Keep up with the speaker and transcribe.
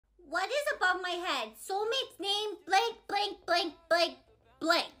What is above my head? Soulmate's name, blank, blank, blank, blank,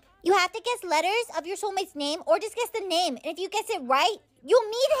 blank. You have to guess letters of your soulmate's name or just guess the name. And if you guess it right, you'll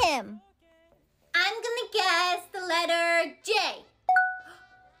meet him. I'm gonna guess the letter J.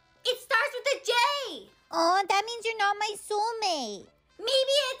 It starts with a J. Oh, that means you're not my soulmate.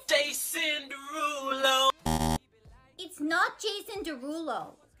 Maybe it's Jason Derulo. It's not Jason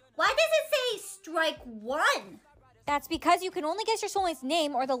Derulo. Why does it say strike one? That's because you can only guess your soulmate's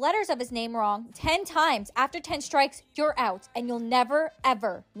name or the letters of his name wrong 10 times. After 10 strikes, you're out, and you'll never,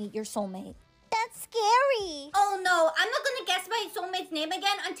 ever meet your soulmate. That's scary. Oh no, I'm not gonna guess my soulmate's name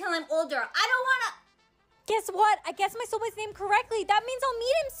again until I'm older. I don't wanna... Guess what? I guessed my soulmate's name correctly. That means I'll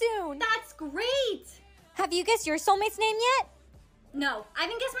meet him soon. That's great. Have you guessed your soulmate's name yet? No, I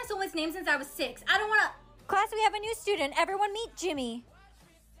haven't guessed my soulmate's name since I was 6. I don't wanna... Class, we have a new student. Everyone meet Jimmy.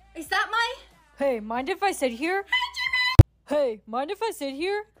 Is that my... Hey, mind if I sit here? Hi, Jimmy! Hey, mind if I sit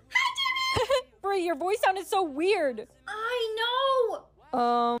here? Hi, Jimmy! Bri, your voice sounded so weird. I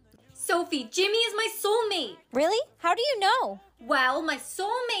know! Sophie, Jimmy is my soulmate. Really? How do you know? Well, my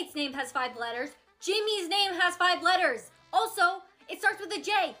soulmate's name has 5 letters. Jimmy's name has 5 letters. Also, it starts with a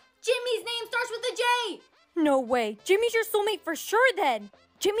J. Jimmy's name starts with a J. No way. Jimmy's your soulmate for sure then.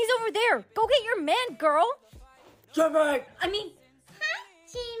 Jimmy's over there. Go get your man, girl. Jimmy. Hi,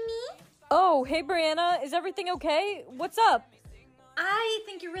 Jimmy. Oh, hey, Brianna. Is everything okay? What's up? I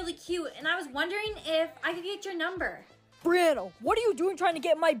think you're really cute, and I was wondering if I could get your number. Brianna, what are you doing trying to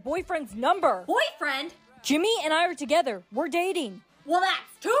get my boyfriend's number? Boyfriend? Jimmy and I are together. We're dating. Well,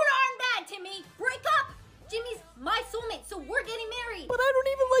 that's too darn bad, Timmy. Break up. Jimmy's my soulmate, so we're getting married. But I don't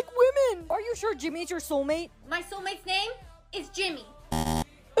even like women. Are you sure Jimmy's your soulmate? My soulmate's name is Jimmy.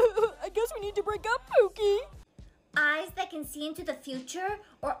 I guess we need to break up, Pookie. Eyes that can see into the future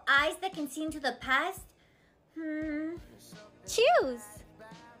or eyes that can see into the past? Choose.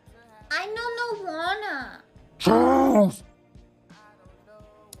 I don't wanna. Choose.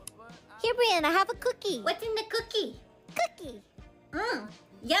 Here, Brianna, have a cookie. What's in the cookie? Cookie.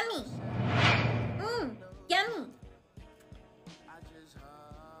 Yummy. Yummy.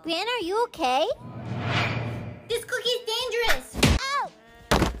 Brianna, are you okay? This cookie's dangerous. Ow!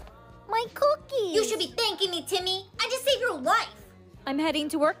 My cookie. You should be thanking me, Timmy. I just saved your life. I'm heading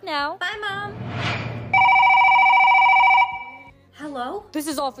to work now. Bye, Mom. Hello? This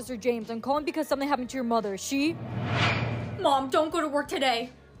is Officer James. I'm calling because something happened to your mother. She... Mom, don't go to work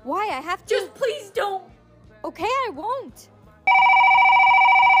today. Why? I have to... Just please don't. Okay, I won't.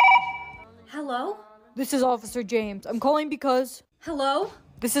 Hello? This is Officer James. I'm calling because... Hello?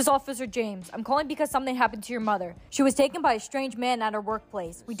 This is Officer James. I'm calling because something happened to your mother. She was taken by a strange man at her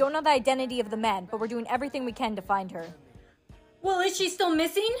workplace. We don't know the identity of the man, but we're doing everything we can to find her. Well, is she still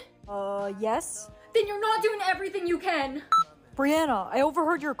missing? Yes? Then you're not doing everything you can. Brianna, I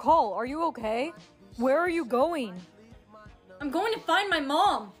overheard your call. Are you okay? Where are you going? I'm going to find my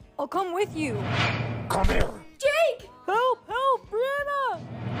mom. I'll come with you. Come here. Jake! Help! Help! Brianna!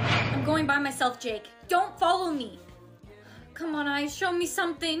 I'm going by myself, Jake. Don't follow me. Come on, eyes, show me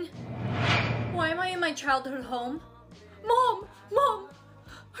something. Why am I in my childhood home? Mom! Mom!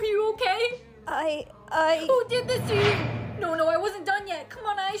 Are you okay? Who did this to you? No, I wasn't done yet. Come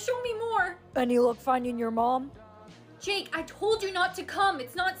on, eyes, show me more. Any luck finding your mom? Jake, I told you not to come.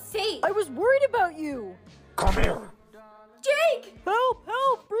 It's not safe. I was worried about you. Come here. Jake! Help!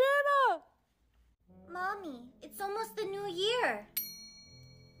 Help! Brianna! Mommy, it's almost the new year.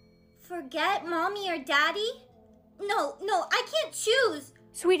 Forget Mommy or Daddy? No, I can't choose.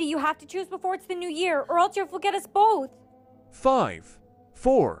 Sweetie, you have to choose before it's the new year, or else you'll forget us both. 5,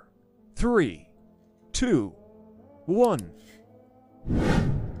 4, 3, 2, 1.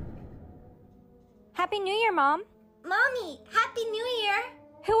 Happy New Year, Mom. Mommy, Happy New Year.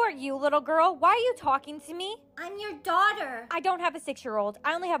 Who are you, little girl? Why are you talking to me? I'm your daughter. I don't have a 6-year-old.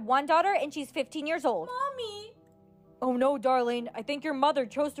 I only have one daughter, and she's 15 years old. Mommy. Oh no, darling. I think your mother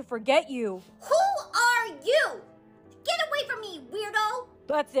chose to forget you. Who are you? Get away from me, weirdo.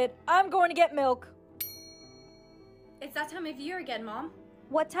 That's it. I'm going to get milk. It's that time of year again, Mom.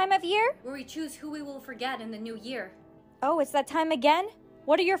 What time of year? Where we choose who we will forget in the new year. Oh, it's that time again?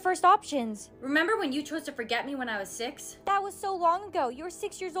 What are your first options? Remember when you chose to forget me when I was 6? That was so long ago. You were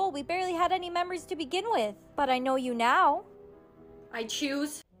 6 years old. We barely had any memories to begin with. But I know you now. I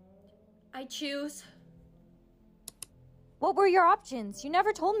choose. What were your options? You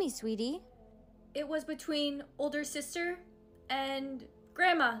never told me, sweetie. It was between older sister and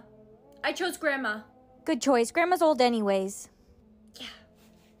Grandma. I chose Grandma. Good choice. Grandma's old anyways. Yeah.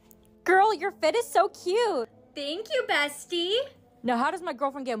 Girl, your fit is so cute. Thank you, bestie. Now, how does my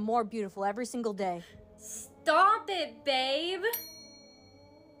girlfriend get more beautiful every single day? Stop it, babe.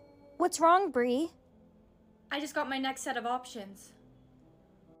 What's wrong, Bri? I just got my next set of options.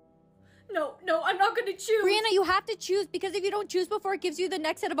 No, I'm not gonna choose. Brianna, you have to choose, because if you don't choose before it gives you the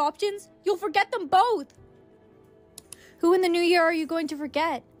next set of options, you'll forget them both. Who in the new year are you going to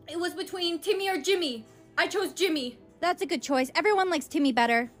forget? It was between Timmy or Jimmy. I chose Jimmy. That's a good choice. Everyone likes Timmy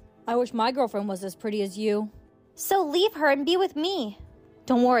better. I wish my girlfriend was as pretty as you. So leave her and be with me.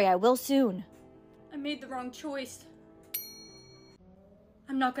 Don't worry, I will soon. I made the wrong choice.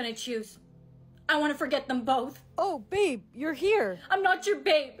 I'm not gonna choose. I want to forget them both. Oh, babe, you're here. I'm not your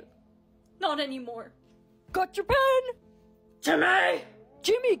babe. Not anymore. Got your pen? Timmy!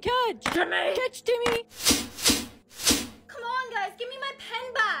 Jimmy, catch! Timmy! Catch, Timmy! Come on, guys, give me my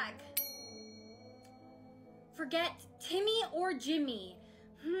pen back. Forget Timmy or Jimmy.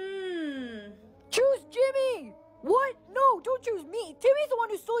 Choose Jimmy! What? No, don't choose me. Timmy's the one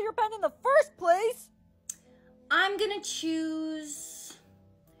who stole your pen in the first place. I'm gonna choose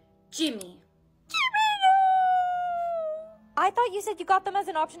Jimmy. I thought you said you got them as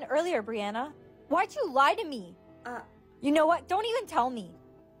an option earlier, Brianna. Why'd you lie to me? You know what? Don't even tell me.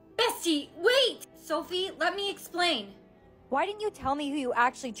 Bestie, wait! Sophie, let me explain. Why didn't you tell me who you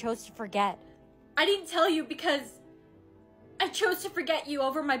actually chose to forget? I didn't tell you because I chose to forget you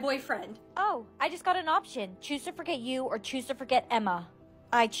over my boyfriend. Oh, I just got an option. Choose to forget you or choose to forget Emma.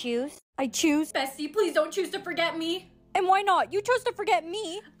 I choose. Bestie, please don't choose to forget me. And why not? You chose to forget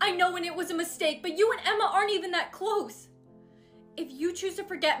me. I know when it was a mistake, but you and Emma aren't even that close. If you choose to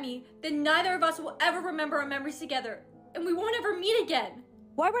forget me, then neither of us will ever remember our memories together, and we won't ever meet again.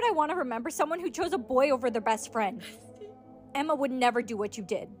 Why would I want to remember someone who chose a boy over their best friend? Emma would never do what you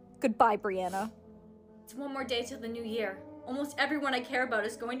did. Goodbye, Brianna. It's one more day till the new year. Almost everyone I care about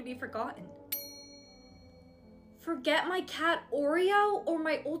is going to be forgotten. Forget my cat Oreo or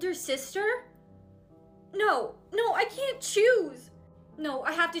my older sister? No, I can't choose. No,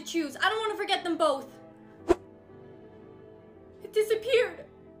 I have to choose. I don't want to forget them both. It disappeared.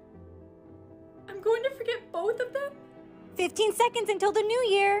 I'm going to forget both of them? 15 seconds until the new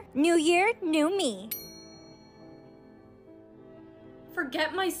year. New year, new me.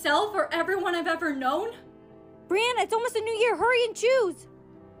 Forget myself or everyone I've ever known? Brianna, it's almost a new year. Hurry and choose.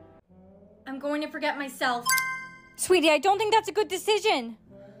 I'm going to forget myself. Sweetie, I don't think that's a good decision.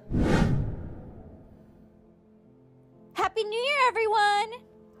 Happy New Year, everyone!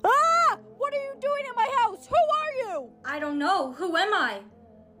 Ah! What are you doing in my house? Who are you? I don't know. Who am I?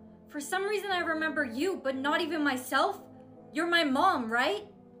 For some reason I remember you, but not even myself. You're my mom, right?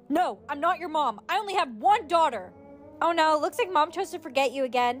 No, I'm not your mom. I only have one daughter. Oh no, looks like Mom chose to forget you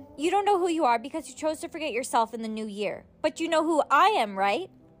again. You don't know who you are because you chose to forget yourself in the new year. But you know who I am, right?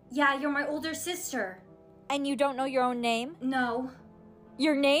 Yeah, you're my older sister. And you don't know your own name? No.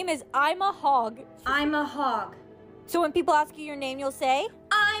 Your name is I'm a Hog. I'm a hog. So when people ask you your name, you'll say?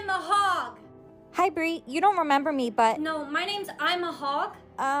 I'm a hog. Hi, Bri. You don't remember me, but... No, my name's I'm a hog.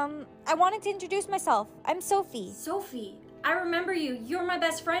 I wanted to introduce myself. I'm Sophie. Sophie, I remember you. You're my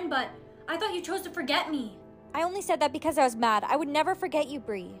best friend, but I thought you chose to forget me. I only said that because I was mad. I would never forget you,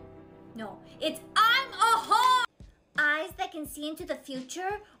 Bri. No, it's I'm a hog. Eyes that can see into the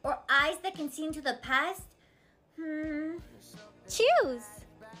future or eyes that can see into the past? Choose.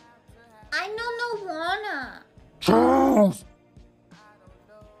 I don't wanna. Choose!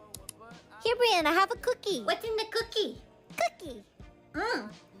 Here, Brianna, have a cookie. What's in the cookie? Cookie.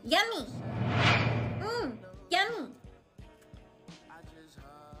 Yummy. Yummy.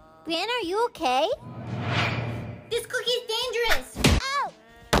 Brianna, are you okay? This cookie's dangerous. Ow!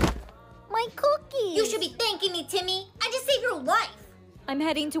 My cookie. You should be thanking me, Timmy. I just saved your life. I'm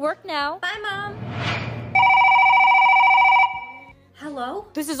heading to work now. Bye, Mom. Hello?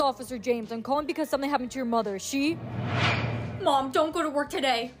 This is Officer James. I'm calling because something happened to your mother. She... Mom, don't go to work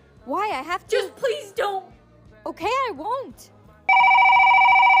today. Why? I have to... Just please don't. Okay, I won't.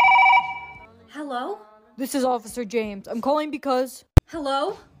 Hello? This is Officer James. I'm calling because...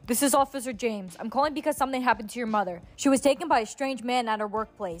 Hello? This is Officer James. I'm calling because something happened to your mother. She was taken by a strange man at her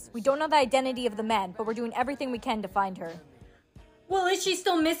workplace. We don't know the identity of the man, but we're doing everything we can to find her. Well, is she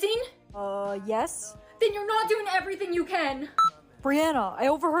still missing? Yes? Then you're not doing everything you can. Brianna, I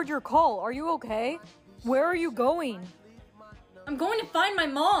overheard your call. Are you okay? Where are you going? I'm going to find my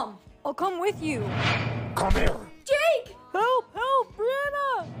mom. I'll come with you. Come here! Jake! Help! Help!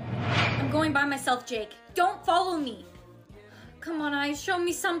 Brianna! I'm going by myself, Jake. Don't follow me. Come on, eyes, show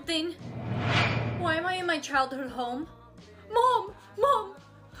me something. Why am I in my childhood home? Mom! Mom!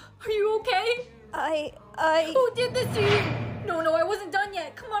 Are you okay? Who did this to you? No, I wasn't done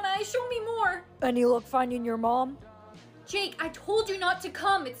yet. Come on, eyes, show me more. Any luck finding your mom? Jake, I told you not to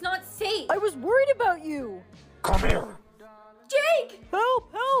come. It's not safe. I was worried about you. Come here! Jake!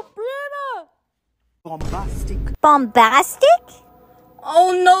 Help! Help! Brianna! bombastic. Bombastic?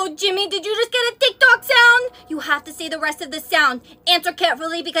 Oh no, Jimmy, did you just get a TikTok sound? You have to say the rest of the sound. Answer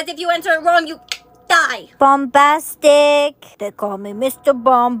carefully because if you answer it wrong, you die. Bombastic. They call me Mr.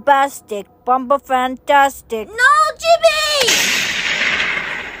 Bombastic. Bomba Fantastic. No, Jimmy!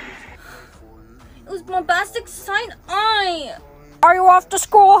 It was bombastic side eye. Are you off to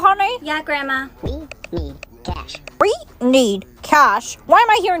school, honey? Yeah, Grandma. We need cash. We need cash. Why am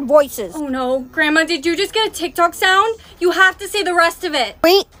I hearing voices? Oh no, Grandma, did you just get a TikTok sound? You have to say the rest of it.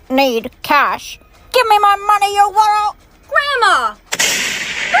 We need cash. Give me my money, you little... Grandma!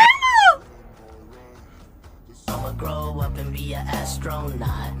 Grandma! I'ma grow up and be an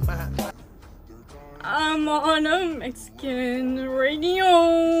astronaut. I'm on a Mexican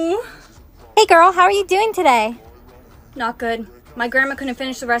radio. Hey girl, how are you doing today? Not good. My grandma couldn't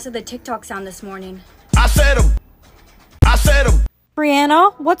finish the rest of the TikTok sound this morning. I said him.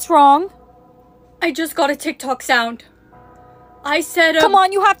 Brianna, what's wrong? I just got a TikTok sound. I said a... Come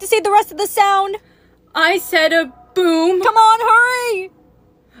on, you have to say the rest of the sound. I said a boom. Come on, hurry!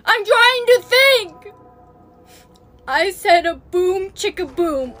 I'm trying to think. I said a boom chicka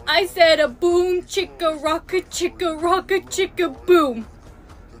boom. I said a boom chicka rocka chicka boom.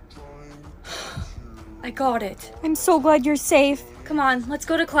 I got it. I'm so glad you're safe. Come on, let's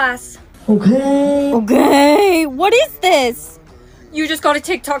go to class. Okay, what is this? You just got a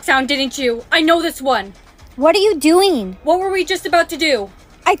TikTok sound, didn't you? I know this one. What are you doing? What were we just about to do?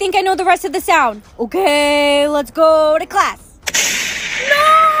 I think I know the rest of the sound. Okay, let's go to class.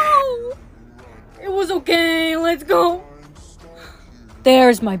 No! It was okay, let's go.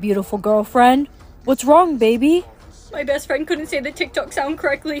 There's my beautiful girlfriend. What's wrong, baby? My best friend couldn't say the TikTok sound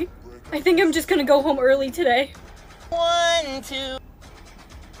correctly. I think I'm just gonna go home early today. 1, 2.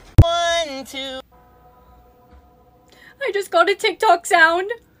 1, 2. I just got a TikTok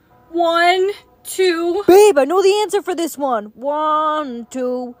sound. 1, 2. Babe, I know the answer for this one. 1,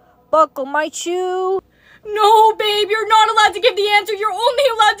 2, buckle my shoe. No, babe, you're not allowed to give the answer. You're only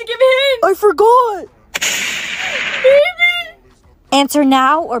allowed to give hints. I forgot. Baby. Answer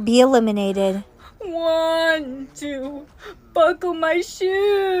now or be eliminated. 1, 2, buckle my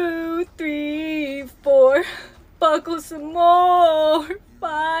shoe. 3, 4, buckle some more.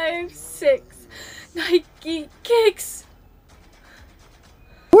 5, 6, Nike kicks.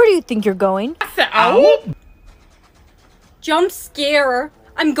 Where do you think you're going? Out? Jump scare.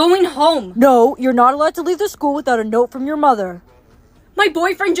 I'm going home. No, you're not allowed to leave the school without a note from your mother. My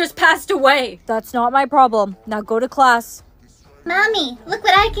boyfriend just passed away. That's not my problem. Now go to class. Mommy, look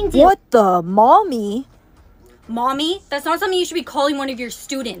what I can do. What the? Mommy? Mommy, that's not something you should be calling one of your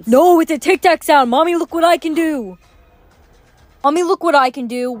students. No, it's a tic-tac sound. Mommy, look what I can do. Mommy, look what I can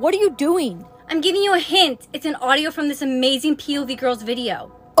do. What are you doing? I'm giving you a hint. It's an audio from this amazing POV girls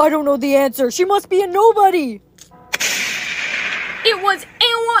video. I don't know the answer. She must be a nobody. It was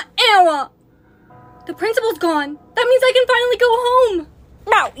Ewa. The principal's gone. That means I can finally go home.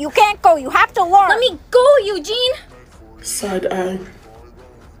 No, you can't go. You have to learn. Let me go, Eugene. Side eye.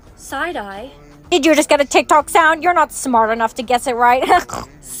 Side eye. Did you just get a TikTok sound? You're not smart enough to guess it right.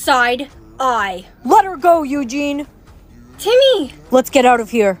 Side eye. Let her go, Eugene. Timmy. Let's get out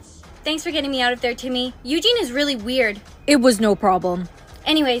of here. Thanks for getting me out of there, Timmy. Eugene is really weird. It was no problem.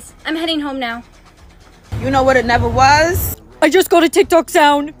 Anyways, I'm heading home now. You know what it never was? I just got a TikTok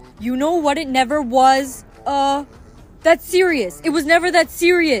sound. You know what it never was? That's serious. It was never that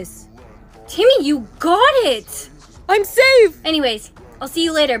serious. Timmy, you got it. I'm safe. Anyways, I'll see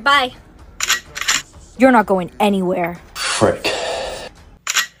you later. Bye. You're not going anywhere. Frick.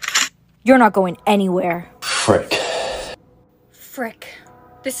 You're not going anywhere. Frick. Frick.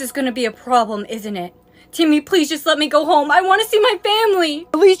 This is gonna be a problem, isn't it? Timmy, please just let me go home. I want to see my family.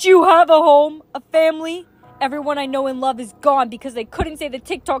 At least you have a home, a family. Everyone I know and love is gone because they couldn't say the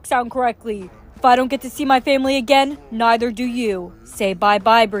TikTok sound correctly. If I don't get to see my family again, neither do you. Say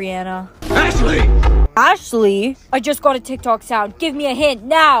bye-bye, Brianna. Ashley! Ashley? I just got a TikTok sound. Give me a hint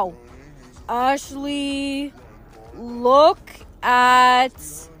now. Ashley, look at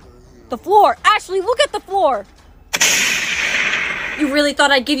the floor. Ashley, look at the floor. You really thought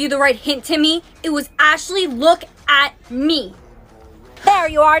I'd give you the right hint, Timmy? It was Ashley, look at me. There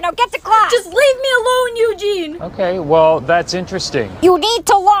you are. Now get to class. Just leave me alone, Eugene. Okay, well, that's interesting. You need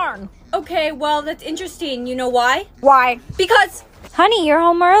to learn. Okay, well, that's interesting. You know why? Why? Because... Honey, you're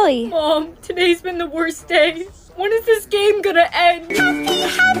home early. Mom, today's been the worst day. When is this game gonna end?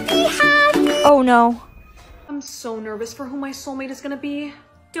 Happy. Oh, no. I'm so nervous for who my soulmate is gonna be.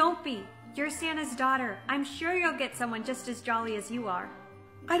 Don't be. You're Santa's daughter. I'm sure you'll get someone just as jolly as you are.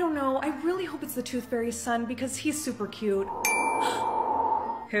 I don't know, I really hope it's the Tooth Fairy's son because he's super cute.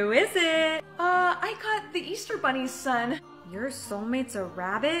 Who is it? I got the Easter Bunny's son. Your soulmate's a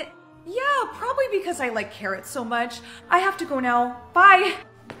rabbit? Yeah, probably because I like carrots so much. I have to go now. Bye!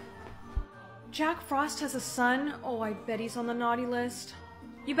 Jack Frost has a son? Oh, I bet he's on the naughty list.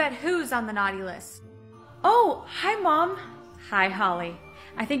 You bet who's on the naughty list? Oh, hi, Mom. Hi, Holly.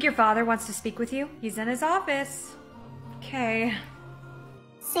 I think your father wants to speak with you. He's in his office. Okay.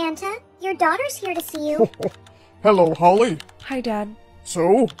 Santa, your daughter's here to see you. Hello, Holly. Hi, Dad.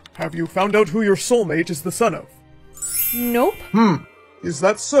 So, have you found out who your soulmate is the son of? Nope. Is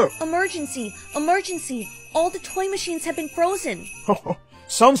that so? Emergency! Emergency! All the toy machines have been frozen!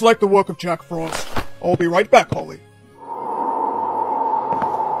 Sounds like the work of Jack Frost. I'll be right back, Holly.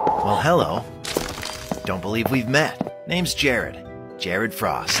 Well, hello. Don't believe we've met. Name's Jared. Jared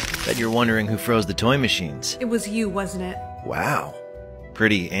Frost. Bet you're wondering who froze the toy machines. It was you, wasn't it? Wow.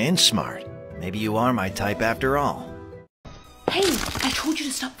 Pretty and smart. Maybe you are my type after all. Hey, I told you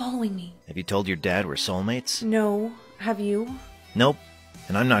to stop following me. Have you told your dad we're soulmates? No. Have you? Nope.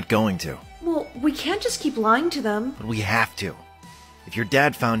 And I'm not going to. Well, we can't just keep lying to them. But we have to. If your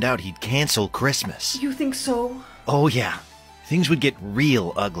dad found out, he'd cancel Christmas. You think so? Oh yeah. Things would get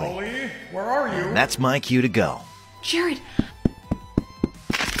real ugly. Holly, where are you? And that's my cue to go. Jared!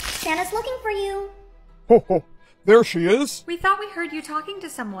 Santa's looking for you. Ho ho, there she is. We thought we heard you talking to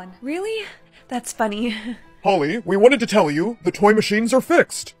someone. Really? That's funny. Holly, we wanted to tell you, the toy machines are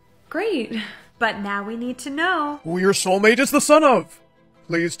fixed. Great. But now we need to know. Who your soulmate is the son of.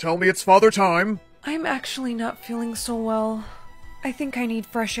 Please tell me it's father time. I'm actually not feeling so well. I think I need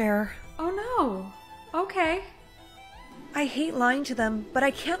fresh air. Oh no. Okay. I hate lying to them, but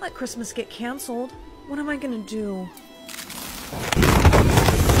I can't let Christmas get canceled. What am I gonna do?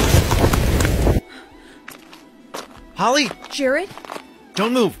 Holly! Jared?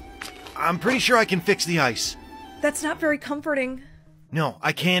 Don't move. I'm pretty sure I can fix the ice. That's not very comforting. No,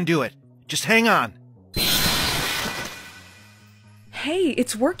 I can do it. Just hang on. Hey,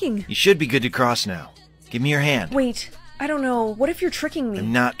 it's working. You should be good to cross now. Give me your hand. Wait, I don't know. What if you're tricking me?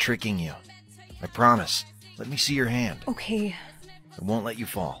 I'm not tricking you. I promise. Let me see your hand. Okay. I won't let you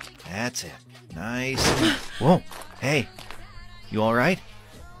fall. That's it. Nice. Whoa. Hey. You alright?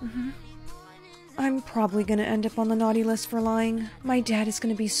 I'm probably gonna end up on the naughty list for lying. My dad is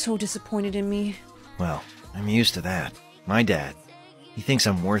gonna be so disappointed in me. Well, I'm used to that. My dad. He thinks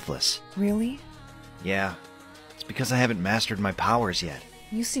I'm worthless. Really? Yeah. It's because I haven't mastered my powers yet.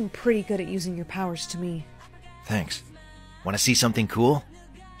 You seem pretty good at using your powers to me. Thanks. Want to see something cool?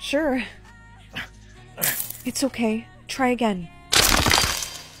 Sure. It's okay. Try again.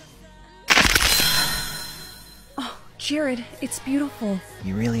 Oh, Jared, it's beautiful.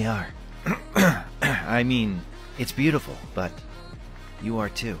 You really are. I mean, it's beautiful, but you are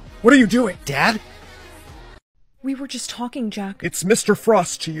too. What are you doing? Dad? We were just talking, Jack. It's Mr.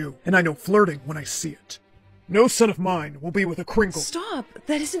 Frost to you, and I know flirting when I see it. No son of mine will be with a Kringle. Stop!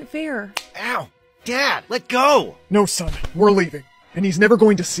 That isn't fair. Ow! Dad, let go! No, son, we're leaving, and he's never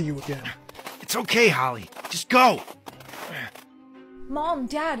going to see you again. It's okay, Holly. Just go! Mom,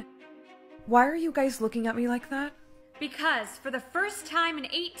 Dad, why are you guys looking at me like that? Because for the first time in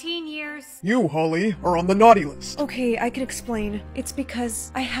 18 years... You, Holly, are on the naughty list. Okay, I can explain. It's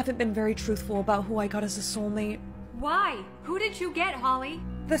because I haven't been very truthful about who I got as a soulmate. Why? Who did you get, Holly?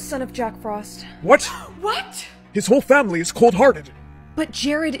 The son of Jack Frost. What? What? His whole family is cold-hearted. But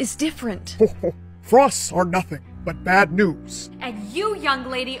Jared is different. Frosts are nothing but bad news. And you, young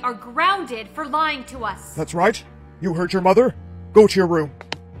lady, are grounded for lying to us. That's right. You heard your mother. Go to your room.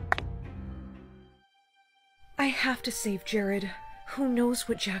 I have to save Jared. Who knows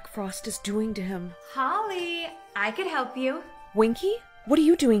what Jack Frost is doing to him? Holly, I could help you. Winky? What are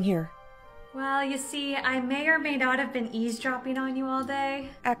you doing here? Well, you see, I may or may not have been eavesdropping on you all day.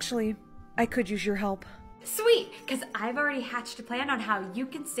 Actually, I could use your help. Sweet, because I've already hatched a plan on how you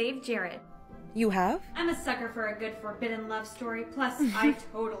can save Jared. You have? I'm a sucker for a good forbidden love story, plus I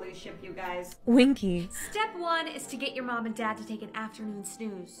totally ship you guys. Winky. Step 1 is to get your mom and dad to take an afternoon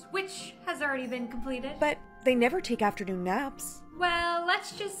snooze, which has already been completed. But they never take afternoon naps. Well,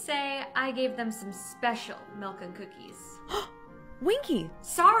 let's just say I gave them some special milk and cookies. Winky!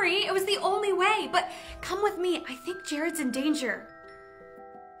 Sorry, it was the only way, but come with me. I think Jared's in danger.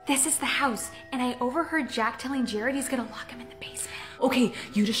 This is the house, and I overheard Jack telling Jared he's gonna lock him in the basement. Okay,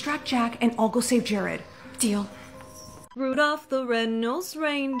 you distract Jack, and I'll go save Jared. Deal. Rudolph the red-nosed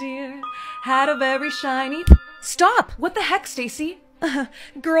reindeer had a very shiny... Stop! What the heck, Stacy?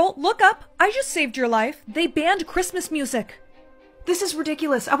 Girl, look up. I just saved your life. They banned Christmas music. This is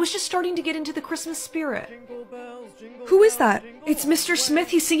ridiculous. I was just starting to get into the Christmas spirit. Who is that? It's Mr. Smith.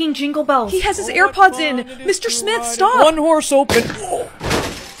 He's singing Jingle Bells. He has his AirPods in. Mr. Smith, stop! One horse open.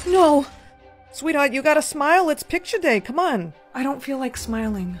 no. Sweetheart, you gotta smile. It's picture day. Come on. I don't feel like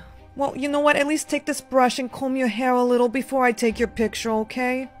smiling. Well, you know what? At least take this brush and comb your hair a little before I take your picture,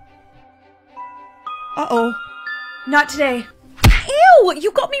 okay? Uh-oh. Not today. Ew!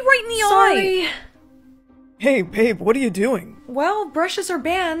 You got me right in the eye! Sorry. Hey, babe, what are you doing? Well, brushes are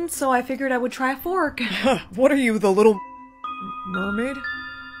banned, so I figured I would try a fork. What are you, the little... mermaid?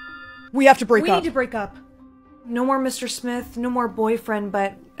 We have to break up. We need to break up. No more Mr. Smith, no more boyfriend,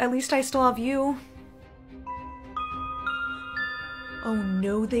 but at least I still have you. Oh,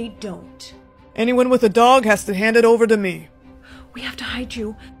 no, they don't. Anyone with a dog has to hand it over to me. We have to hide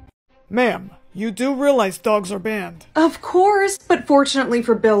you. Ma'am, you do realize dogs are banned. Of course, but fortunately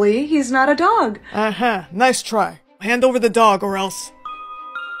for Billy, he's not a dog. Uh-huh, nice try. Hand over the dog or else...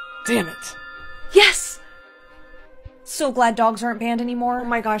 Damn it. Yes! So glad dogs aren't banned anymore. Oh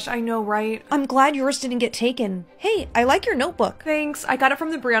my gosh, I know, right? I'm glad yours didn't get taken. Hey, I like your notebook. Thanks, I got it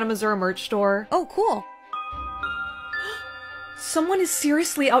from the BRIANNA MIZURA merch store. Oh, cool. Someone is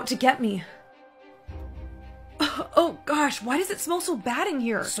seriously out to get me. Oh gosh, why does it smell so bad in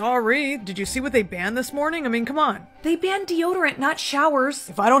here? Sorry, did you see what they banned this morning? I mean, come on. They banned deodorant, not showers.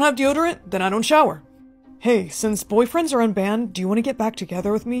 If I don't have deodorant, then I don't shower. Hey, since boyfriends are unbanned, do you want to get back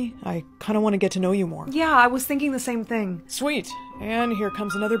together with me? I kind of want to get to know you more. Yeah, I was thinking the same thing. Sweet. And here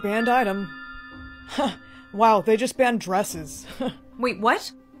comes another banned item. Wow, they just banned dresses. Wait,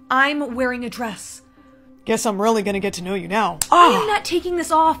 what? I'm wearing a dress. Guess I'm really gonna get to know you now. I am not taking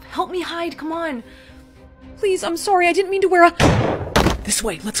this off. Help me hide, come on. Please, I'm sorry, I didn't mean to wear a... This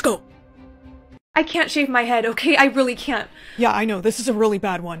way, let's go. I can't shave my head, okay? I really can't. Yeah, I know, this is a really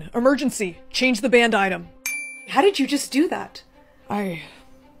bad one. Emergency. Change the banned item. How did you just do that?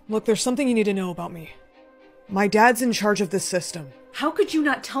 Look, there's something you need to know about me. My dad's in charge of this system. How could you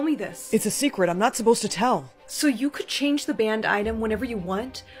not tell me this? It's a secret, I'm not supposed to tell. So you could change the banned item whenever you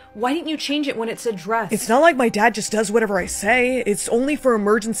want? Why didn't you change it when it said dress? It's not like my dad just does whatever I say. It's only for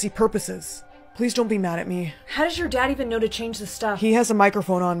emergency purposes. Please don't be mad at me. How does your dad even know to change the stuff? He has a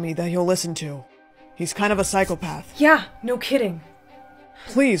microphone on me that he'll listen to. He's kind of a psychopath. Yeah, no kidding.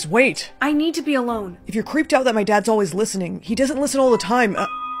 Please, wait. I need to be alone. If you're creeped out that my dad's always listening, he doesn't listen all the time.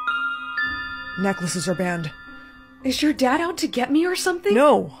 Necklaces are banned. Is your dad out to get me or something?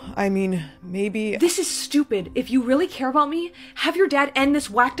 No, I mean, maybe... This is stupid. If you really care about me, have your dad end this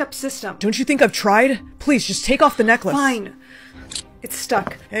whacked up system. Don't you think I've tried? Please, just take off the necklace. Fine. It's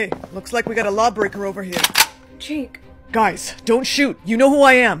stuck. Hey, looks like we got a lawbreaker over here. Jake. Guys, don't shoot. You know who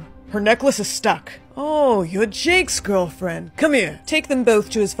I am. Her necklace is stuck. Oh, you're Jake's girlfriend. Come here. Take them both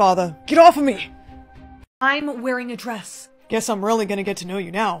to his father. Get off of me! I'm wearing a dress. Guess I'm really gonna get to know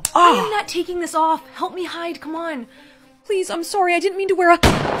you now. I am not taking this off. Help me hide, come on. Please, I'm sorry, I didn't mean to wear a...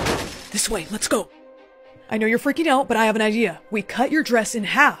 This way, let's go. I know you're freaking out, but I have an idea. We cut your dress in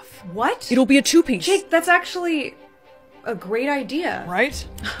half. What? It'll be a two-piece. Jake, that's actually a great idea. Right?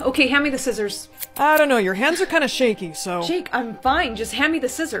 Okay, hand me the scissors. I don't know, your hands are kind of shaky, so... Jake, I'm fine. Just hand me the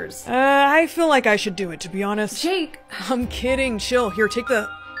scissors. I feel like I should do it, to be honest. Jake! I'm kidding, chill. Here, take the...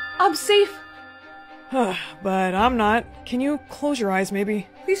 I'm safe. But I'm not. Can you close your eyes, maybe?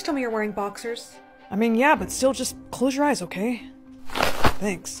 Please tell me you're wearing boxers. I mean, yeah, but still just close your eyes, okay?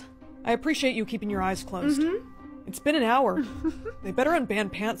 Thanks. I appreciate you keeping your eyes closed. It's been an hour. They better unban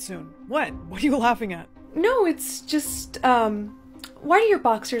pants soon. What? What are you laughing at? No, it's just, why do your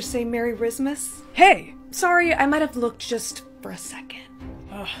boxers say Merry Christmas? Hey! Sorry, I might have looked just for a second.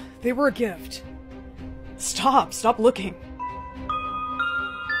 They were a gift. Stop looking.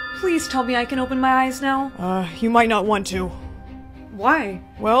 Please tell me I can open my eyes now. You might not want to. Why?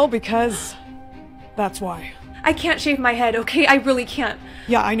 Well, because... that's why. I can't shave my head, okay? I really can't.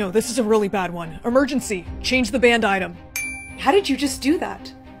 Yeah, I know, this is a really bad one. Emergency. Change the banned item. How did you just do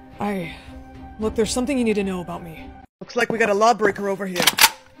that? Look, there's something you need to know about me. Looks like we got a lawbreaker over here.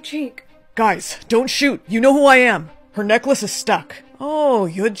 Jake. Guys, don't shoot. You know who I am. Her necklace is stuck. Oh,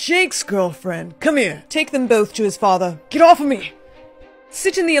 you're Jake's girlfriend. Come here. Take them both to his father. Get off of me!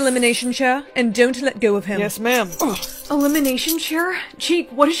 Sit in the elimination chair and don't let go of him. Yes, ma'am. Elimination chair? Jake,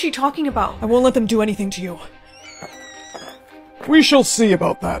 what is she talking about? I won't let them do anything to you. We shall see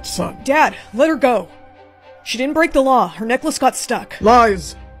about that, son. Dad, let her go. She didn't break the law. Her necklace got stuck.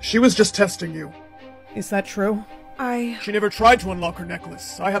 Lies. She was just testing you. Is that true? She never tried to unlock her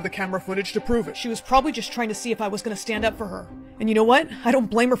necklace. I have the camera footage to prove it. She was probably just trying to see if I was gonna stand up for her. And you know what? I don't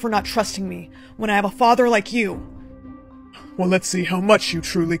blame her for not trusting me, when I have a father like you. Well, let's see how much you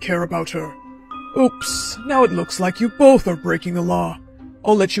truly care about her. Oops, now it looks like you both are breaking the law.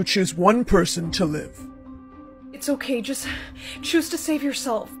 I'll let you choose one person to live. It's okay, just choose to save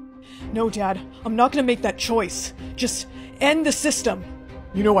yourself. No, Dad, I'm not gonna make that choice. Just end the system.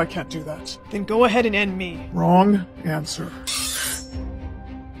 You know I can't do that. Then go ahead and end me. Wrong answer.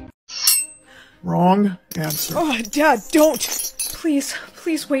 Wrong answer. Oh, Dad, don't! Please,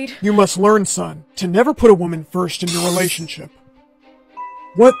 please wait. You must learn, son, to never put a woman first in your relationship.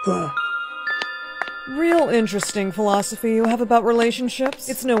 What the? Real interesting philosophy you have about relationships.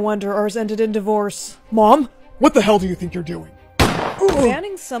 It's no wonder ours ended in divorce. Mom? What the hell do you think you're doing?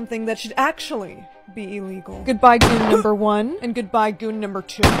 Banning something that should actually be illegal. Goodbye, goon number 1, and goodbye, goon number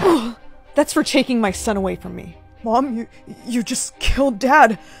 2. That's for taking my son away from me. Mom, you just killed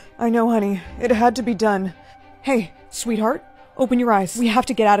Dad. I know, honey. It had to be done. Hey, sweetheart, open your eyes. We have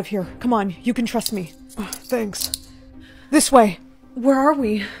to get out of here. Come on, you can trust me. Thanks. This way. Where are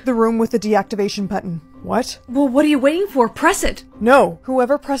we? The room with the deactivation button. What? Well, what are you waiting for? Press it! No.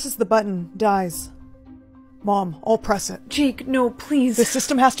 Whoever presses the button dies. Mom, I'll press it. Jake, no, please. The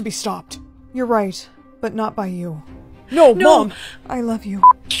system has to be stopped. You're right, but not by you. No, Mom! I love you.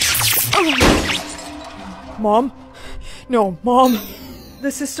 Mom? No, Mom!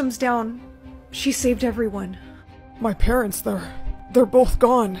 The system's down. She saved everyone. My parents, they're both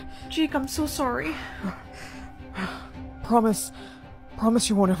gone. Jake, I'm so sorry. Promise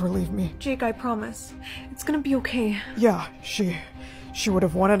you won't ever leave me. Jake, I promise. It's gonna be okay. Yeah, she would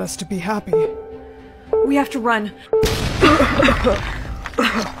have wanted us to be happy. We have to run.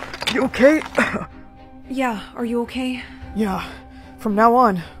 You okay? Yeah, are you okay? Yeah. From now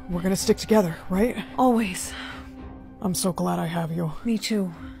on, we're gonna stick together, right? Always. I'm so glad I have you. Me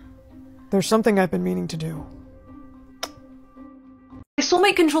too. There's something I've been meaning to do. My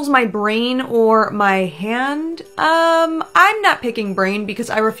soulmate controls my brain or my hand. I'm not picking brain because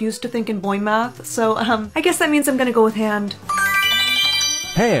I refuse to think in boy math, so, I guess that means I'm gonna go with hand.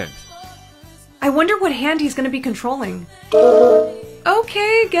 Hand. I wonder what hand he's gonna be controlling.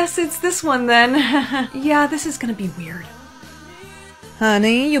 Okay, guess it's this one then. Yeah, this is gonna be weird.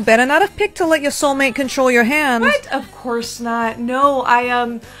 Honey, you better not have picked to let your soulmate control your hand. What? Of course not. No,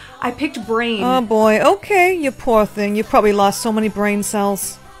 I picked brain. Oh boy, okay, you poor thing. You probably lost so many brain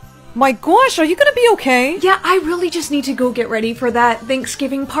cells. My gosh, are you gonna be okay? Yeah, I really just need to go get ready for that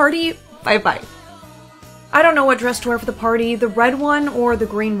Thanksgiving party. Bye-bye. I don't know what dress to wear for the party, the red one or the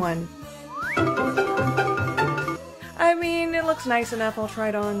green one. I mean, it looks nice enough, I'll try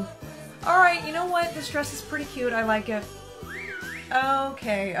it on. Alright, you know what? This dress is pretty cute, I like it.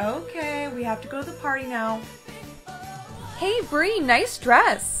 Okay, we have to go to the party now. Hey, Brie, nice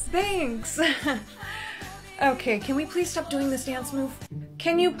dress. Thanks. Okay, can we please stop doing this dance move?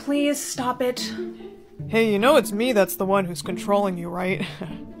 Can you please stop it? Hey, you know it's me that's the one who's controlling you, right?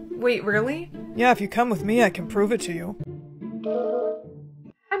 Wait, really? Yeah, if you come with me, I can prove it to you.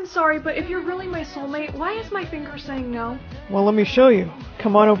 I'm sorry, but if you're really my soulmate, why is my finger saying no? Well, let me show you.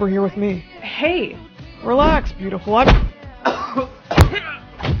 Come on over here with me. Hey! Relax, beautiful. I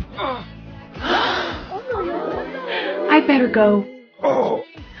better go. Oh.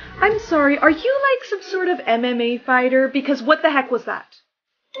 I'm sorry, are you like some sort of MMA fighter? Because what the heck was that?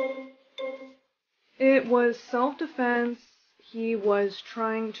 It was self-defense. He was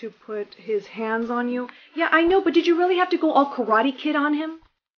trying to put his hands on you. Yeah, I know, but did you really have to go all Karate Kid on him?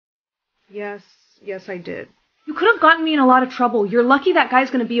 Yes, I did. You could have gotten me in a lot of trouble. You're lucky that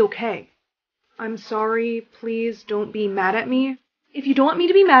guy's gonna be okay. I'm sorry, please don't be mad at me. If you don't want me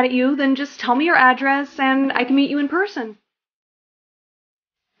to be mad at you, then just tell me your address and I can meet you in person.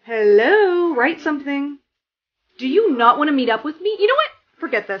 Hello, write something. Do you not want to meet up with me? You know what?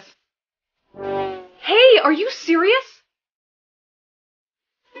 Forget this. Hey, are you serious?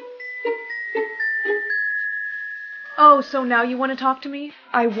 Oh, so now you want to talk to me?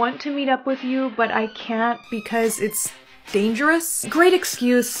 I want to meet up with you, but I can't because it's dangerous? Great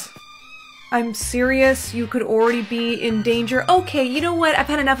excuse. I'm serious, you could already be in danger. Okay, you know what? I've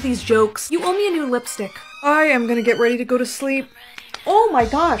had enough of these jokes. You owe me a new lipstick. I am gonna get ready to go to sleep. Oh my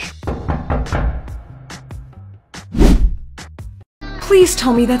gosh! Please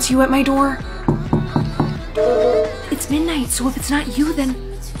tell me that's you at my door. It's midnight, so if it's not you, then...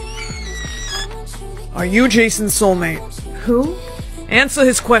 Are you Jason's soulmate? Who? Answer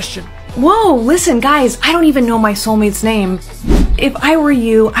his question. Whoa, listen guys, I don't even know my soulmate's name. If I were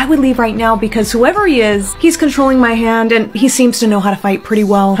you, I would leave right now because whoever he is, he's controlling my hand and he seems to know how to fight pretty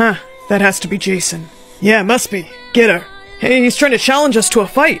well. Huh, that has to be Jason. Yeah, must be. Get her. Hey, he's trying to challenge us to a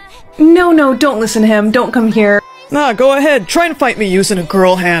fight. No, don't listen to him. Don't come here. Nah, go ahead. Try and fight me using a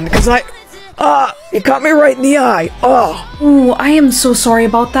girl hand, cause it got me right in the eye. Oh. Ooh, I am so sorry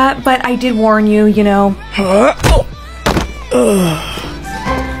about that, but I did warn you, you know. Huh? Oh.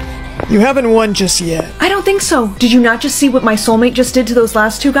 You haven't won just yet. I don't think so. Did you not just see what my soulmate just did to those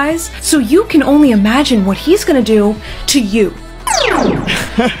last two guys? So you can only imagine what he's gonna do to you.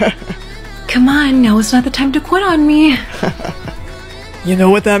 Come on, now is not the time to quit on me. You know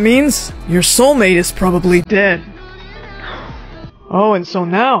what that means? Your soulmate is probably dead. Oh, and so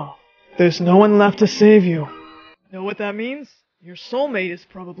now, there's no one left to save you. Know what that means? Your soulmate is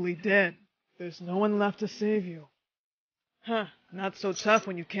probably dead. There's no one left to save you. Huh, not so tough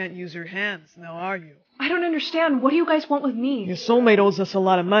when you can't use your hands, now are you? I don't understand. What do you guys want with me? Your soulmate owes us a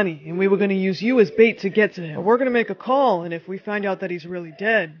lot of money, and we were gonna use you as bait to get to him. We're gonna make a call, and if we find out that he's really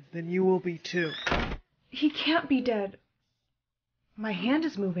dead, then you will be too. He can't be dead. My hand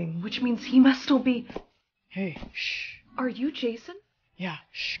is moving, which means he must still be... Hey, shh. Are you Jason? Yeah,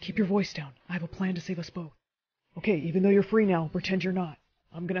 shh, keep your voice down. I have a plan to save us both. Okay, even though you're free now, pretend you're not.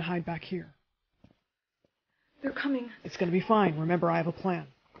 I'm gonna hide back here. They're coming. It's gonna be fine. Remember, I have a plan.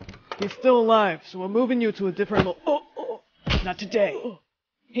 He's still alive, so we're moving you to a different not today.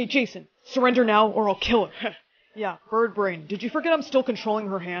 Hey, Jason, surrender now or I'll kill her. Yeah, bird brain. Did you forget I'm still controlling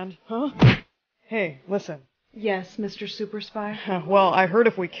her hand? Huh? Hey, listen. Yes, Mr. Super Spy. Well, I heard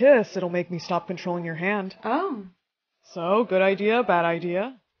if we kiss, it'll make me stop controlling your hand. Oh. So, good idea, bad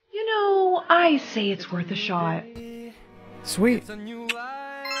idea? You know, I say it's worth a shot. Sweet.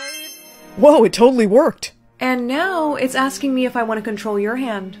 Whoa, it totally worked! And now it's asking me if I want to control your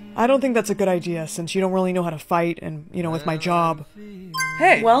hand. I don't think that's a good idea, since you don't really know how to fight, and, you know, with my job.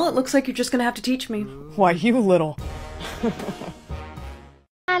 Hey! Well, it looks like you're just gonna have to teach me. Why, you little.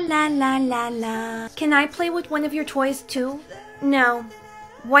 La la la la la. Can I play with one of your toys too? No.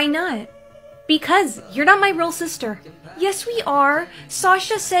 Why not? Because you're not my real sister. Yes, we are.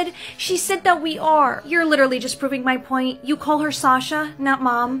 Sasha said that we are. You're literally just proving my point. You call her Sasha, not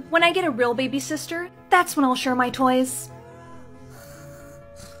Mom. When I get a real baby sister, that's when I'll share my toys.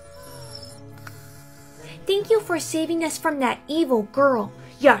 Thank you for saving us from that evil girl.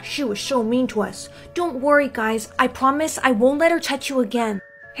 Yeah, she was so mean to us. Don't worry, guys. I promise I won't let her touch you again.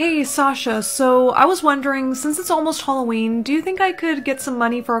 Hey, Sasha, so I was wondering, since it's almost Halloween, do you think I could get some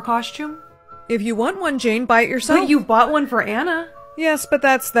money for a costume? If you want one, Jane, buy it yourself. But you bought one for Anna. Yes, but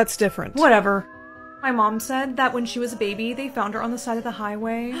that's different. Whatever. My mom said that when she was a baby, they found her on the side of the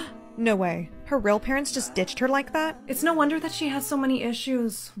highway. No way. Her real parents just ditched her like that? It's no wonder that she has so many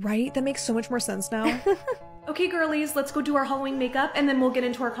issues. Right? That makes so much more sense now. Okay, girlies, let's go do our Halloween makeup and then we'll get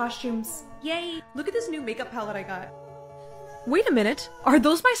into our costumes. Yay! Look at this new makeup palette I got. Wait a minute. Are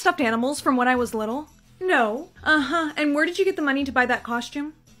those my stuffed animals from when I was little? No. Uh-huh. And where did you get the money to buy that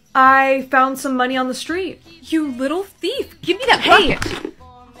costume? I found some money on the street. You little thief! Give me that bucket!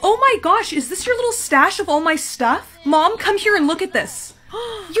 Oh my gosh, is this your little stash of all my stuff? Mom, come here and look at this.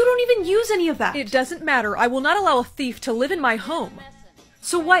 You don't even use any of that. It doesn't matter. I will not allow a thief to live in my home.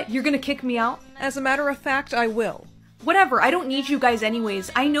 So what? You're gonna kick me out? As a matter of fact, I will. Whatever, I don't need you guys anyways.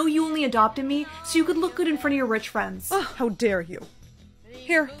 I know you only adopted me so you could look good in front of your rich friends. Oh, how dare you.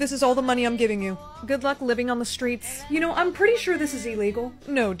 Here, this is all the money I'm giving you. Good luck living on the streets. You know, I'm pretty sure this is illegal.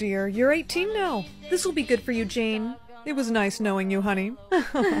 No, dear, you're 18 now. This will be good for you, Jane. It was nice knowing you, honey.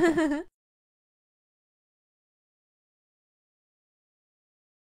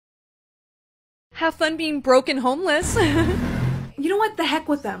 Have fun being broke and homeless. You know what? The heck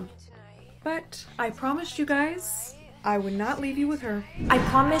with them. But I promised you guys I would not leave you with her. I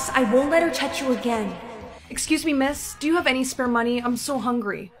promise I won't let her touch you again. Excuse me, miss. Do you have any spare money? I'm so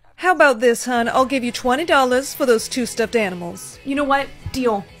hungry. How about this, hun? I'll give you $20 for those 2 stuffed animals. You know what?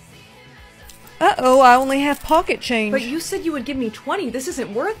 Deal. Uh-oh, I only have pocket change. But you said you would give me 20. This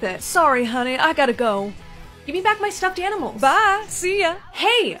isn't worth it. Sorry, honey. I gotta go. Give me back my stuffed animals. Bye. See ya.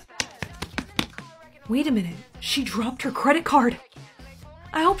 Hey! Wait a minute. She dropped her credit card.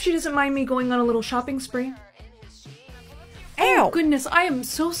 I hope she doesn't mind me going on a little shopping spree. Ow! Oh, goodness, I am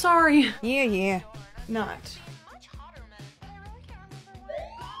so sorry. Yeah. Not.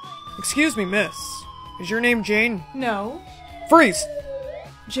 Excuse me, miss. Is your name Jane? No. Freeze!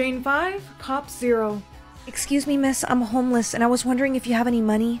 Jane 5, Cop 0. Excuse me, miss, I'm homeless and I was wondering if you have any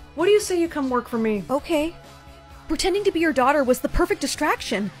money. What do you say you come work for me? Okay. Pretending to be your daughter was the perfect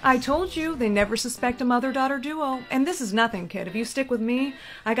distraction. I told you, they never suspect a mother-daughter duo. And this is nothing, kid. If you stick with me,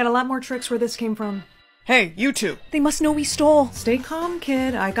 I got a lot more tricks where this came from. Hey, you two! They must know we stole. Stay calm,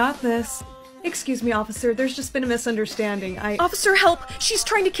 kid. I got this. Excuse me, officer. There's just been a misunderstanding. Officer, help! She's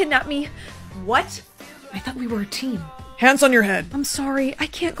trying to kidnap me. What? I thought we were a team. Hands on your head. I'm sorry. I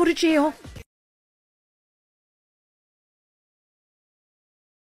can't go to jail.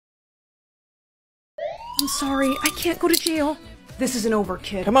 I'm sorry. I can't go to jail. This isn't over,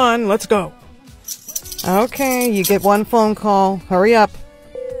 kid. Come on, let's go. Okay, you get 1 phone call. Hurry up.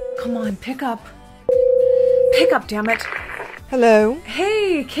 Come on, pick up. Pick up, damn it. Hello?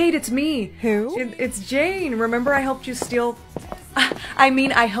 Hey, Kate, it's me. Who? It's Jane. Remember I helped you steal... I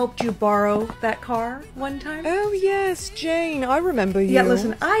mean, I helped you borrow that car one time. Oh yes, Jane, I remember you. Yeah,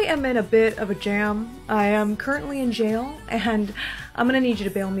 listen, I am in a bit of a jam. I am currently in jail, and I'm gonna need you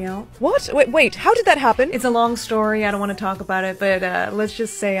to bail me out. What? Wait, how did that happen? It's a long story, I don't want to talk about it, but let's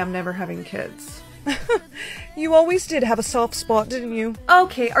just say I'm never having kids. You always did have a soft spot, didn't you?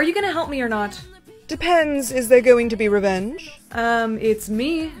 Okay, are you gonna help me or not? Depends, is there going to be revenge? It's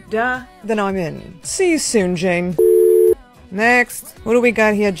me, duh. Then I'm in. See you soon, Jane. Next. What do we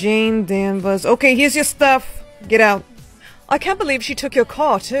got here? Jane Danvers. Okay, here's your stuff. Get out. I can't believe she took your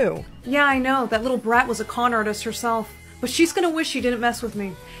car, too. Yeah, I know. That little brat was a con artist herself. But she's gonna wish she didn't mess with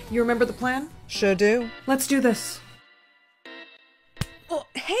me. You remember the plan? Sure do. Let's do this. Oh,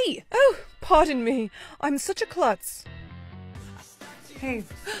 hey! Oh, pardon me. I'm such a klutz. Hey.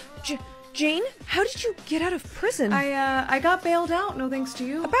 Jane, how did you get out of prison? I got bailed out, no thanks to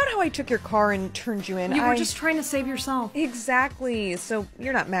you. About how I took your car and turned you in. You were just trying to save yourself. Exactly. So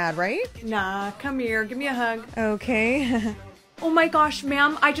you're not mad, right? Nah, come here, give me a hug. Okay. Oh my gosh,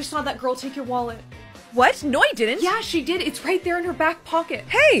 ma'am, I just saw that girl take your wallet. What? No, I didn't. Yeah, she did. It's right there in her back pocket.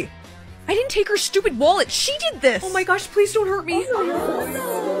 Hey! I didn't take her stupid wallet. She did this. Oh my gosh, please don't hurt me.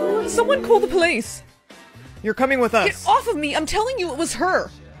 Oh, no. Someone call the police. You're coming with us. Get off of me. I'm telling you it was her.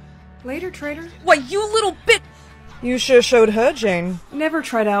 Later, traitor. Why, you little bit. You sure showed her, Jane. Never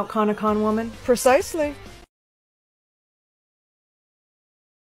tried out con a con woman. Precisely.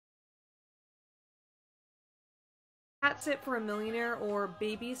 Cat sit for a millionaire or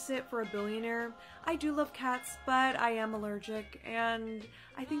babysit for a billionaire. I do love cats, but I am allergic, and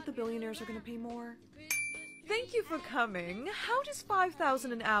I think the billionaires are gonna pay more. Thank you for coming. How does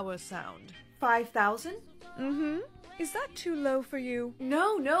 5,000 an hour sound? 5,000? Mm-hmm. Is that too low for you?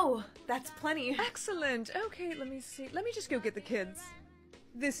 No, that's plenty. Excellent. Okay, let me see. Let me just go get the kids.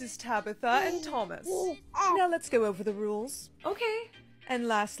 This is Tabitha and Thomas. Now let's go over the rules. Okay. And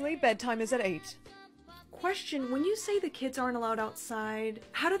lastly, bedtime is at 8. Question, when you say the kids aren't allowed outside,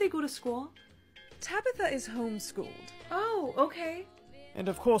 how do they go to school? Tabitha is homeschooled. Oh, okay. And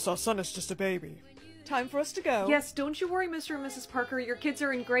of course our son is just a baby. Time for us to go. Yes, don't you worry, Mr. and Mrs. Parker. Your kids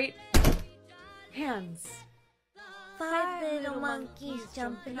are in great hands. 5 little monkeys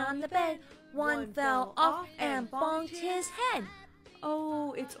jumping on the bed. One fell off and bonked his head.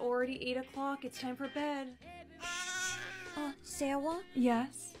 Oh, it's already 8 o'clock. It's time for bed. Sarah?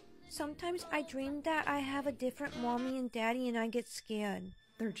 Yes? Sometimes I dream that I have a different mommy and daddy and I get scared.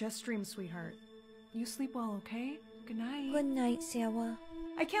 They're just dreams, sweetheart. You sleep well, okay? Good night. Good night, Sarah.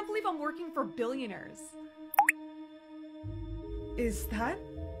 I can't believe I'm working for billionaires. Is that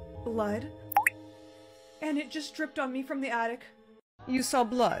blood? And it just dripped on me from the attic. You saw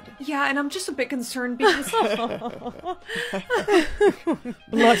blood? Yeah, and I'm just a bit concerned because... Blood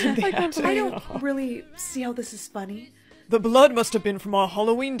in the attic. I don't really see how this is funny. The blood must have been from our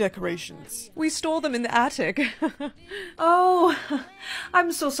Halloween decorations. We stole them in the attic. Oh,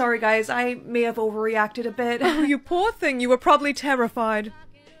 I'm so sorry, guys. I may have overreacted a bit. Oh, you poor thing. You were probably terrified.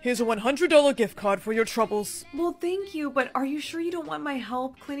 Here's a $100 gift card for your troubles. Well, thank you, but are you sure you don't want my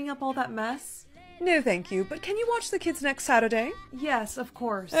help cleaning up all that mess? No, thank you, but can you watch the kids next Saturday? Yes, of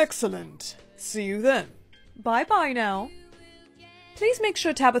course. Excellent. See you then. Bye-bye now. Please make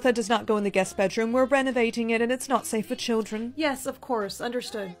sure Tabitha does not go in the guest bedroom. We're renovating it and it's not safe for children. Yes, of course.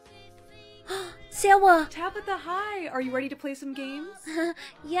 Understood. Sarah! Tabitha, hi! Are you ready to play some games?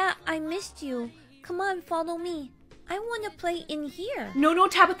 Yeah, I missed you. Come on, follow me. I want to play in here. No,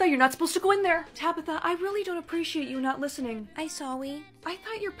 Tabitha, you're not supposed to go in there. Tabitha, I really don't appreciate you not listening. I'm sorry. I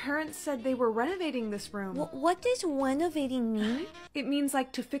thought your parents said they were renovating this room. What does renovating mean? It means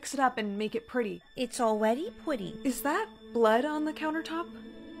like to fix it up and make it pretty. It's already pretty. Is that blood on the countertop?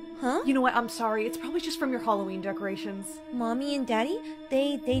 Huh? You know what? I'm sorry. It's probably just from your Halloween decorations. Mommy and Daddy,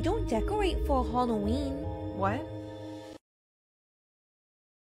 they don't decorate for Halloween. What?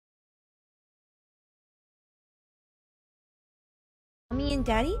 Mommy and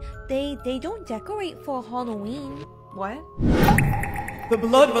Daddy, they don't decorate for Halloween. What? The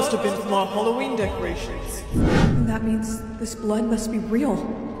blood must have been from our Halloween decorations. And that means this blood must be real.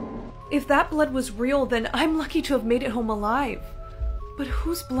 If that blood was real, then I'm lucky to have made it home alive. But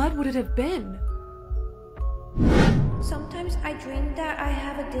whose blood would it have been? Sometimes I dream that I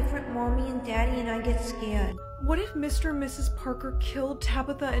have a different mommy and daddy and I get scared. What if Mr. and Mrs. Parker killed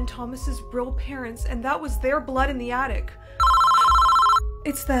Tabitha and Thomas's real parents and that was their blood in the attic?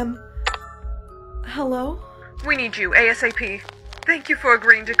 It's them. Hello? We need you, ASAP. Thank you for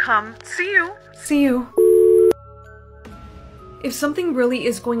agreeing to come. See you. See you. If something really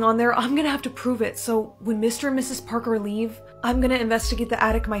is going on there, I'm gonna have to prove it, so when Mr. and Mrs. Parker leave, I'm gonna investigate the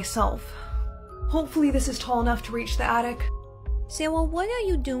attic myself. Hopefully this is tall enough to reach the attic. Sarah, what are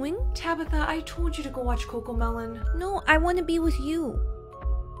you doing? Tabitha, I told you to go watch Cocomelon. No, I want to be with you.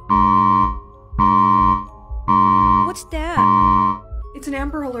 What's that? It's an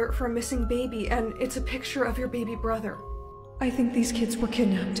Amber Alert for a missing baby, and it's a picture of your baby brother. I think these kids were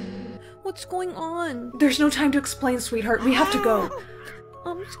kidnapped. What's going on? There's no time to explain, sweetheart. We have to go.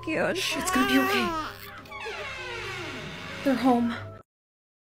 I'm scared. Shh, it's gonna be okay. They're home.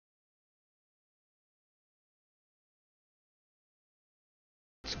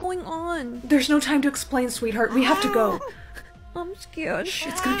 What's going on? There's no time to explain, sweetheart. We have to go. I'm scared. Shh,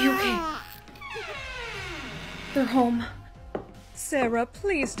 it's gonna be okay. They're home. Sarah,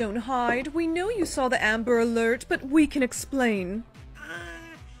 please don't hide. We know you saw the Amber Alert, but we can explain.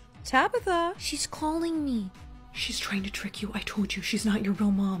 Tabitha! She's calling me. She's trying to trick you. I told you, she's not your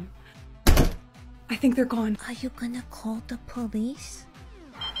real mom. I think they're gone. Are you gonna call the police?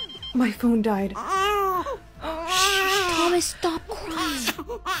 My phone died. Shh, Thomas, stop crying.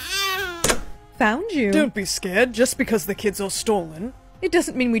 Found you. Don't be scared just because the kids are stolen. It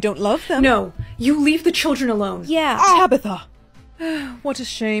doesn't mean we don't love them. No, you leave the children alone. Yeah, Tabitha. What a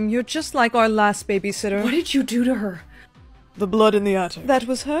shame. You're just like our last babysitter. What did you do to her? The blood in the attic. That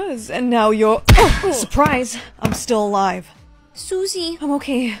was hers, and now you're... Surprise! I'm still alive. Susie. I'm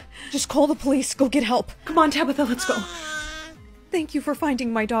okay. Just call the police. Go get help. Come on, Tabitha, let's go. Thank you for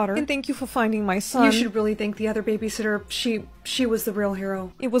finding my daughter. And thank you for finding my son. You should really thank the other babysitter. She was the real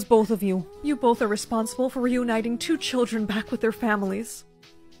hero. It was both of you. You both are responsible for reuniting 2 children back with their families.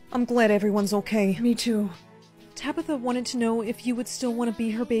 I'm glad everyone's okay. Me too. Tabitha wanted to know if you would still want to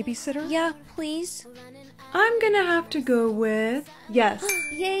be her babysitter? Yeah, please. I'm gonna have to go with yes.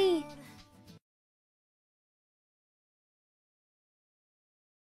 Yay!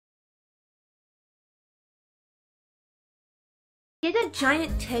 Get a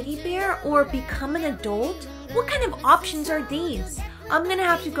giant teddy bear or become an adult? What kind of options are these? I'm gonna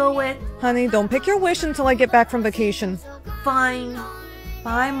have to go with... Honey, don't pick your wish until I get back from vacation. Fine.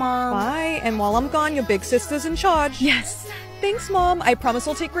 Bye, Mom. Bye, and while I'm gone, your big sister's in charge. Yes. Thanks, Mom. I promise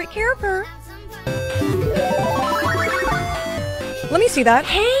I'll take great care of her. Let me see that.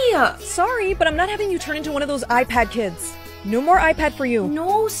 Hey! Sorry, but I'm not having you turn into one of those iPad kids. No more iPad for you.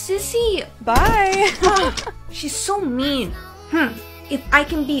 No, sissy. Bye. She's so mean. If I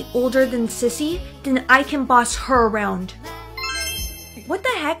can be older than Sissy, then I can boss her around. What the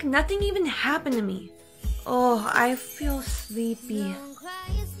heck? Nothing even happened to me. Oh, I feel sleepy.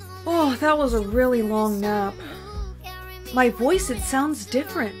 Oh, that was a really long nap. My voice, it sounds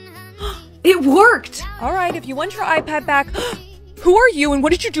different. It worked! Alright, if you want your iPad back... Who are you and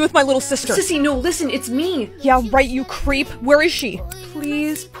what did you do with my little sister? Sissy, no, listen, it's me. Yeah, right, you creep. Where is she?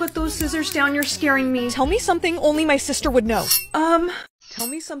 Please, put those scissors down, you're scaring me. Tell me something only my sister would know. Tell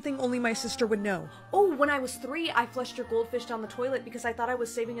me something only my sister would know. Oh, when I was 3, I flushed your goldfish down the toilet because I thought I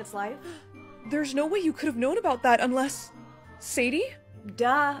was saving its life. There's no way you could have known about that unless... Sadie?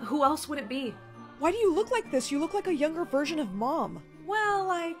 Duh, who else would it be? Why do you look like this? You look like a younger version of Mom.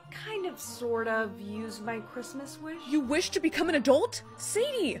 Well, I kind of sort of used my Christmas wish. You wish to become an adult?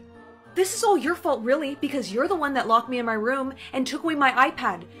 Sadie! This is all your fault, really, because you're the one that locked me in my room and took away my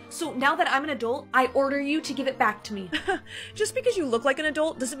iPad. So now that I'm an adult, I order you to give it back to me. Just because you look like an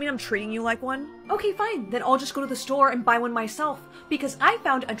adult doesn't mean I'm treating you like one. Okay, fine. Then I'll just go to the store and buy one myself, because I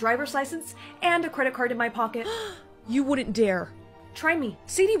found a driver's license and a credit card in my pocket. You wouldn't dare. Try me.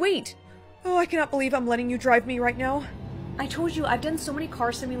 Sadie, wait! Oh, I cannot believe I'm letting you drive me right now. I told you, I've done so many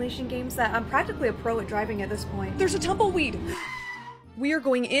car simulation games that I'm practically a pro at driving at this point. There's a tumbleweed! We are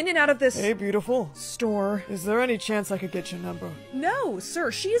going in and out of this... Hey, beautiful. Store. Is there any chance I could get your number? No,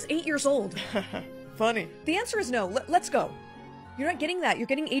 sir, she is 8 years old. Funny. The answer is no. Let's go. You're not getting that. You're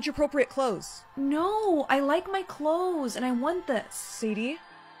getting age-appropriate clothes. No, I like my clothes and I want this. Sadie,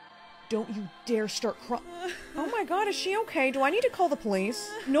 don't you dare start crying. Oh my god, is she okay? Do I need to call the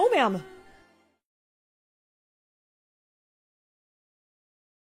police? No, ma'am.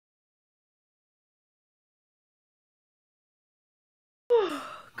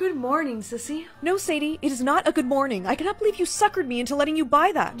 Good morning, sissy. No, Sadie, it is not a good morning. I cannot believe you suckered me into letting you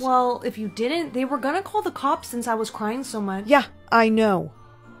buy that. Well, if you didn't, they were gonna call the cops since I was crying so much. Yeah, I know.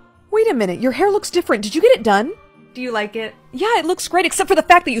 Wait a minute, your hair looks different. Did you get it done? Do you like it? Yeah, it looks great, except for the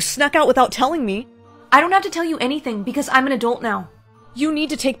fact that you snuck out without telling me. I don't have to tell you anything because I'm an adult now. You need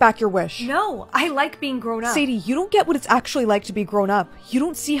to take back your wish. No, I like being grown up. Sadie, you don't get what it's actually like to be grown up. You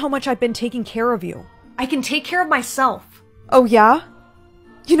don't see how much I've been taking care of you. I can take care of myself. Oh, yeah?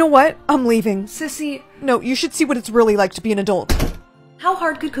 You know what? I'm leaving. Sissy... No, you should see what it's really like to be an adult. How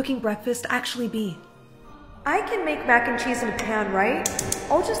hard could cooking breakfast actually be? I can make mac and cheese in a pan, right?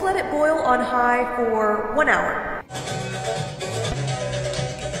 I'll just let it boil on high for 1 hour.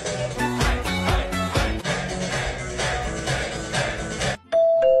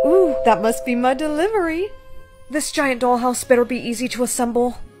 That must be my delivery. This giant dollhouse better be easy to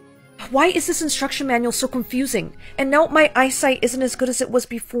assemble. Why is this instruction manual so confusing? And now my eyesight isn't as good as it was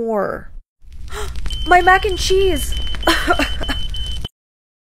before. My mac and cheese!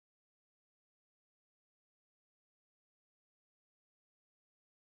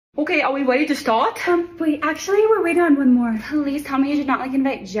 Okay, are we ready to start? Wait, actually, we're waiting on one more. Please tell me you did not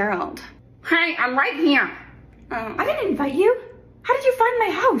invite Gerald. Hey, I'm right here. I didn't invite you. How did you find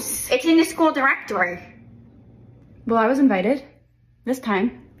my house? It's in the school directory. Well, I was invited. This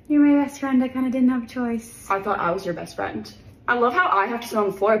time. You're my best friend. I kind of didn't have a choice. I thought I was your best friend. I love how I have to sit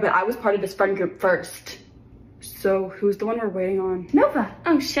on the floor, but I was part of this friend group first. So, who's the one we're waiting on? Nova.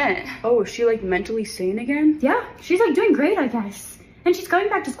 Oh, shit. Oh, is she like mentally sane again? Yeah, she's like doing great, I guess. And she's going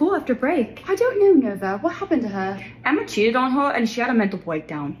back to school after break. I don't know, Nova. What happened to her? Emma cheated on her and she had a mental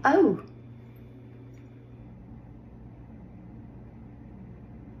breakdown. Oh.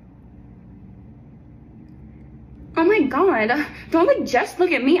 Oh my god. Don't like just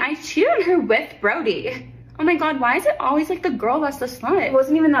look at me. I cheated on her with Brody. Oh my god, why is it always like the girl that's the slut? It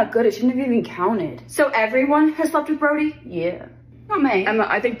wasn't even that good. It shouldn't have even counted. So everyone has slept with Brody? Yeah. Not me. Emma,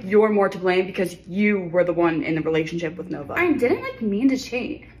 I think you're more to blame because you were the one in the relationship with Nova. I didn't like mean to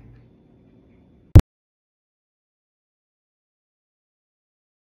cheat.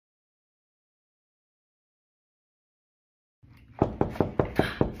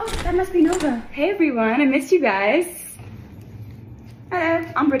 Oh, that must be Nova. Hey everyone, I missed you guys. Hello,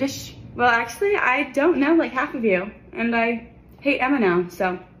 I'm British. Well, actually, I don't know like half of you, and I hate Emma now,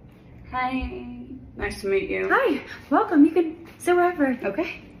 so. Hi. Nice to meet you. Hi, welcome. You can sit wherever.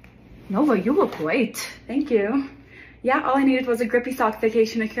 Okay. Nova, you look great. Thank you. Yeah, all I needed was a grippy sock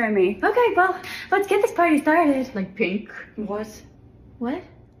vacation to cure me. Okay, well, let's get this party started. Like Pink? What? What?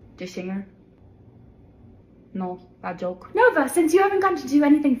 The singer? No, bad joke. Nova, since you haven't gotten to do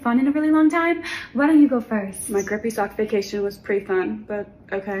anything fun in a really long time, why don't you go first? My grippy sock vacation was pretty fun, but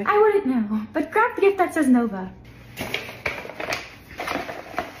okay. I wouldn't know, but grab the gift that says Nova.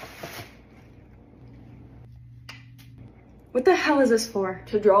 What the hell is this for?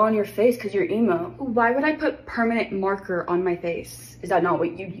 To draw on your face because you're emo. Why would I put permanent marker on my face? Is that not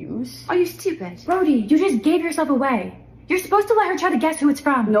what you use? Are you stupid? Brody, you just gave yourself away. You're supposed to let her try to guess who it's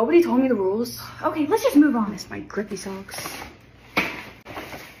from. Nobody told me the rules. Okay, let's just move on. Miss my grippy socks.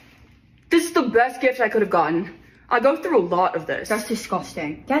 This is the best gift I could have gotten. I go through a lot of this. That's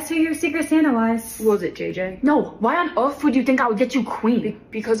disgusting. Guess who your secret Santa was? Was it JJ? No, why on earth would you think I would get you queen?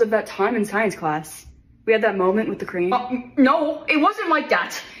 Because of that time in science class. We had that moment with the cream. No, it wasn't like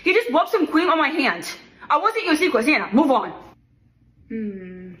that. You just rubbed some cream on my hand. I wasn't your secret Santa. Move on.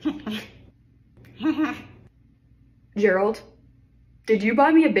 Gerald, did you buy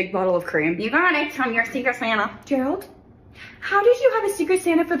me a big bottle of cream? You got it from your secret Santa. Gerald, how did you have a secret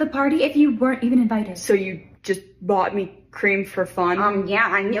Santa for the party if you weren't even invited? So you just bought me cream for fun? Yeah,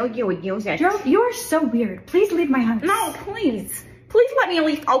 I knew you would use it. Gerald, you are so weird. Please leave my house. No, please. Please let me at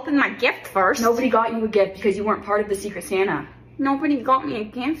least open my gift first. Nobody got you a gift because you weren't part of the secret Santa. Nobody got me a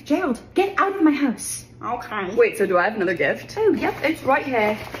gift. Gerald, get out of my house. Okay. Wait, so do I have another gift? Oh, yep, it's right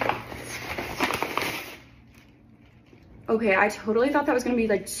here. Okay, I totally thought that was gonna be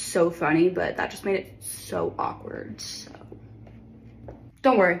like so funny, but that just made it so awkward, so.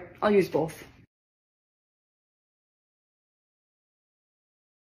 Don't worry, I'll use both.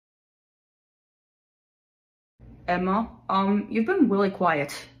 Emma, you've been really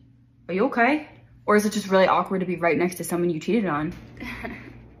quiet. Are you okay? Or is it just really awkward to be right next to someone you cheated on?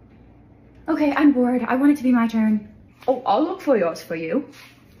 Okay, I'm bored. I want it to be my turn. Oh, I'll look for yours for you.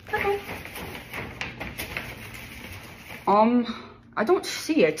 Okay. I don't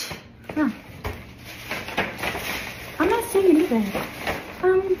see it. Huh. I'm not seeing it either.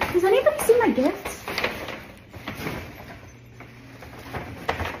 Does anybody see my gifts?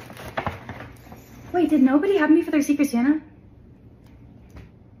 Wait, did nobody have me for their secret Santa?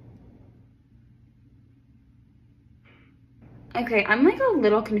 Okay, I'm like a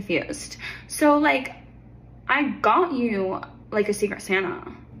little confused. So like, I got you like a secret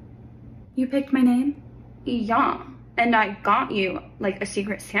Santa. You picked my name? Yeah, and I got you like a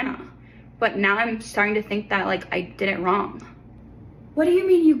secret Santa. But now I'm starting to think that like I did it wrong. What do you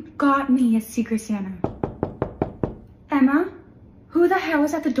mean you got me a secret Santa? Emma? Who the hell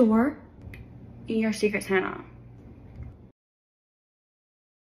is at the door? Your secret Santa.